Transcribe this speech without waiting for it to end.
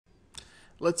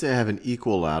Let's say I have an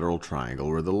equilateral triangle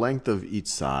where the length of each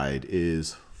side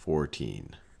is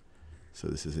 14. So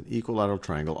this is an equilateral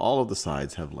triangle. All of the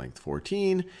sides have length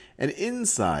 14. And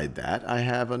inside that, I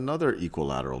have another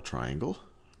equilateral triangle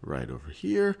right over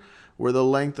here where the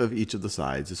length of each of the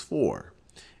sides is 4.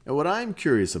 And what I'm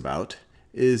curious about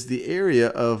is the area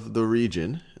of the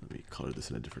region. Let me color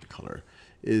this in a different color.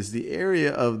 Is the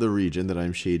area of the region that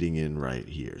I'm shading in right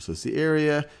here. So it's the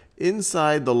area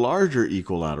inside the larger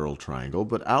equilateral triangle,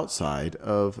 but outside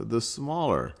of the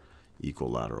smaller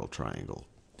equilateral triangle.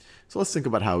 So let's think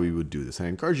about how we would do this. I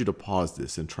encourage you to pause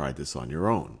this and try this on your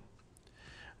own.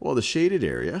 Well, the shaded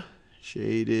area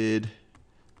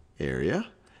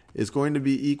is going to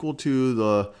be equal to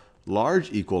the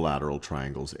large equilateral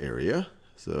triangle's area.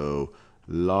 So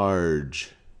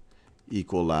large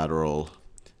equilateral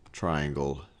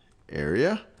triangle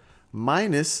area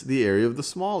minus the area of the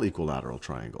small equilateral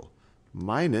triangle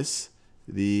minus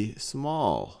the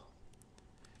small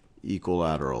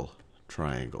equilateral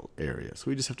triangle area. So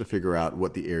we just have to figure out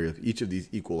what the area of each of these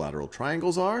equilateral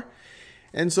triangles are.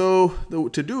 And so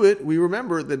to do it, we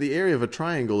remember that the area of a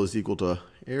triangle is equal to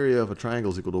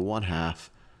 1/2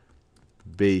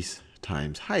 base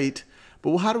times height.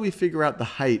 But how do we figure out the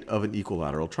height of an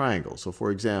equilateral triangle? So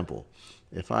for example,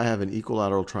 if I have an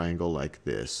equilateral triangle like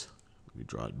this, let me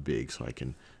draw it big so I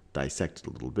can dissect it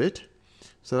a little bit.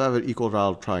 So if I have an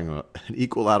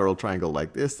equilateral triangle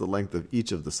like this, the length of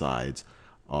each of the sides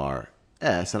are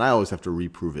S, and I always have to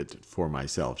reprove it for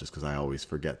myself just because I always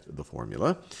forget the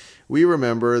formula. We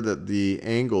remember that the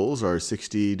angles are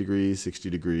 60 degrees, 60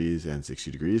 degrees, and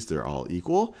 60 degrees. They're all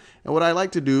equal. And what I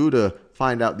like to do to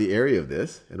find out the area of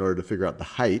this in order to figure out the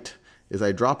height is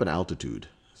I drop an altitude.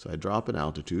 So I drop an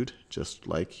altitude just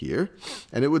like here,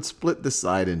 and it would split this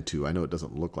side in two. I know it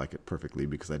doesn't look like it perfectly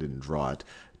because I didn't draw it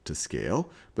to scale,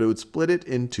 but it would split it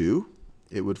in two.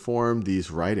 It would form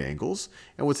these right angles.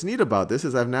 And what's neat about this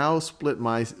is I've now split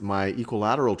my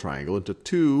equilateral triangle into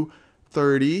two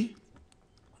 30,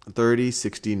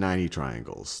 60, 90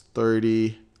 triangles.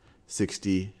 30,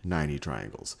 60, 90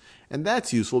 triangles. And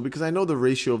that's useful because I know the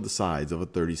ratio of the sides of a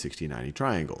 30, 60, 90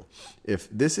 triangle. If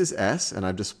this is S, and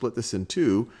I've just split this in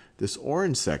two, this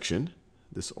orange section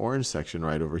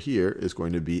right over here is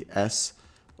going to be S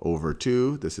over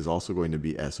 2. This is also going to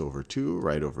be S over 2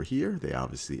 right over here. They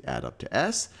obviously add up to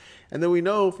S. And then we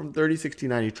know from 30, 60,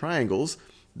 90 triangles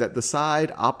that the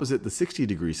side opposite the 60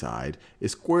 degree side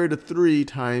is square root of 3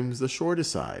 times the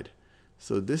shortest side.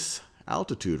 So this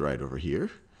altitude right over here,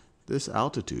 this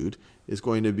altitude is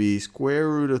going to be square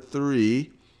root of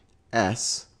 3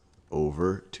 S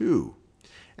over 2.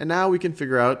 And now we can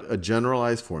figure out a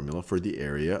generalized formula for the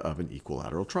area of an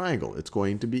equilateral triangle. It's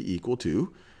going to be equal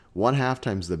to 1/2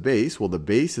 times the base. Well, the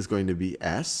base is going to be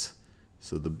S.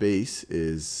 So the base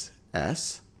is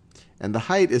S. And the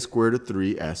height is square root of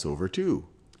 3S over 2.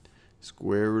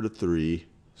 Square root of 3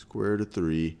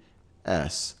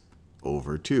 S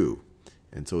over 2.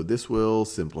 And so this will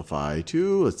simplify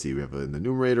to, let's see, we have in the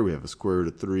numerator, we have a square root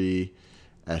of 3s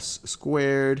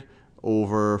squared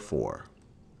over 4.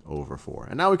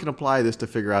 And now we can apply this to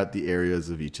figure out the areas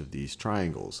of each of these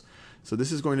triangles. So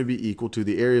this is going to be equal to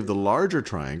the area of the larger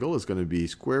triangle is going to be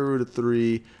square root of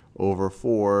 3 over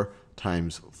 4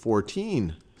 times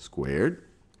 14 squared.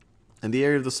 And the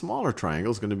area of the smaller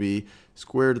triangle is going to be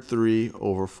square root of 3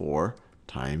 over 4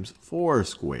 times 4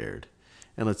 squared.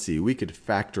 And let's see, we could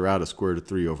factor out a square root of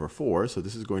 3 over 4. So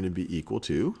this is going to be equal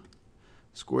to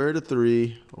square root of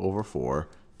 3 over 4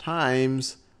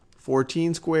 times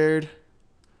 14 squared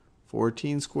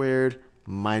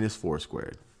minus 4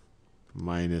 squared.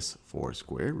 Minus 4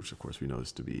 squared, which of course we know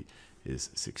this to be is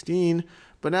 16.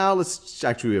 But now let's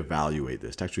actually evaluate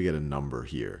this to actually get a number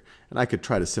here. And I could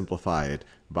try to simplify it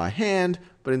by hand,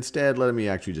 but instead let me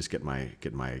actually just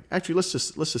actually let's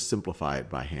just simplify it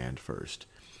by hand first.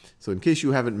 So in case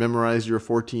you haven't memorized your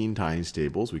 14 times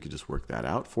tables, we could just work that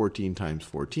out. 14 times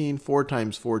 14, 4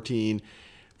 times 14,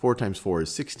 4 times 4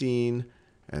 is 16,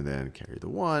 and then carry the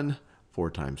 1. 4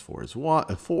 times 4 is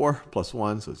 4 plus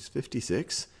 1, so it's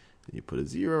 56. And you put a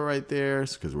 0 right there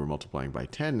because we're multiplying by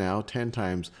 10 now. 10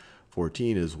 times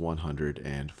 14 is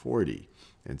 140.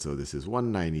 And so this is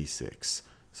 196.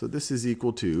 So this is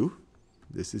equal to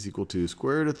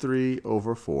square root of 3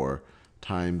 over 4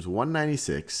 times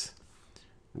 196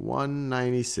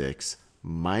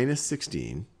 minus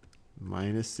 16,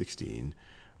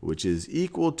 which is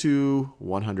equal to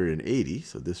 180.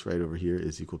 So this right over here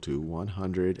is equal to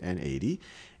 180.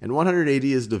 And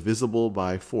 180 is divisible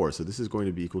by 4. So this is going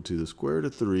to be equal to the square root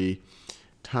of 3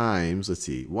 times, let's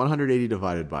see, 180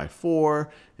 divided by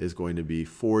 4 is going to be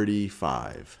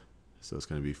 45. So it's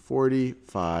going to be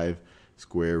 45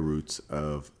 square roots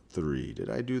of 3. Did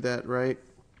I do that right?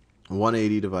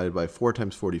 180 divided by 4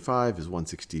 times 45 is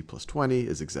 160 plus 20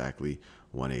 is exactly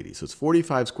 180. So it's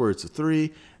 45 square roots of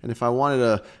 3. And if I wanted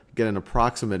to get an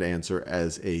approximate answer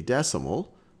as a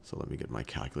decimal, so let me get my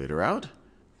calculator out.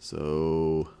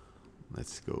 So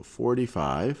let's go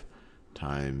 45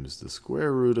 times the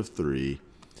square root of 3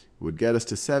 would get us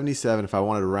to 77. If I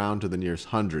wanted to round to the nearest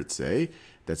hundredth, say,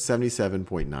 that's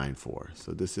 77.94.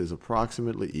 So this is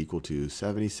approximately equal to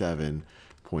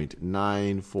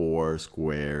 77.94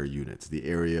 square units, the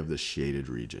area of the shaded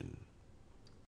region.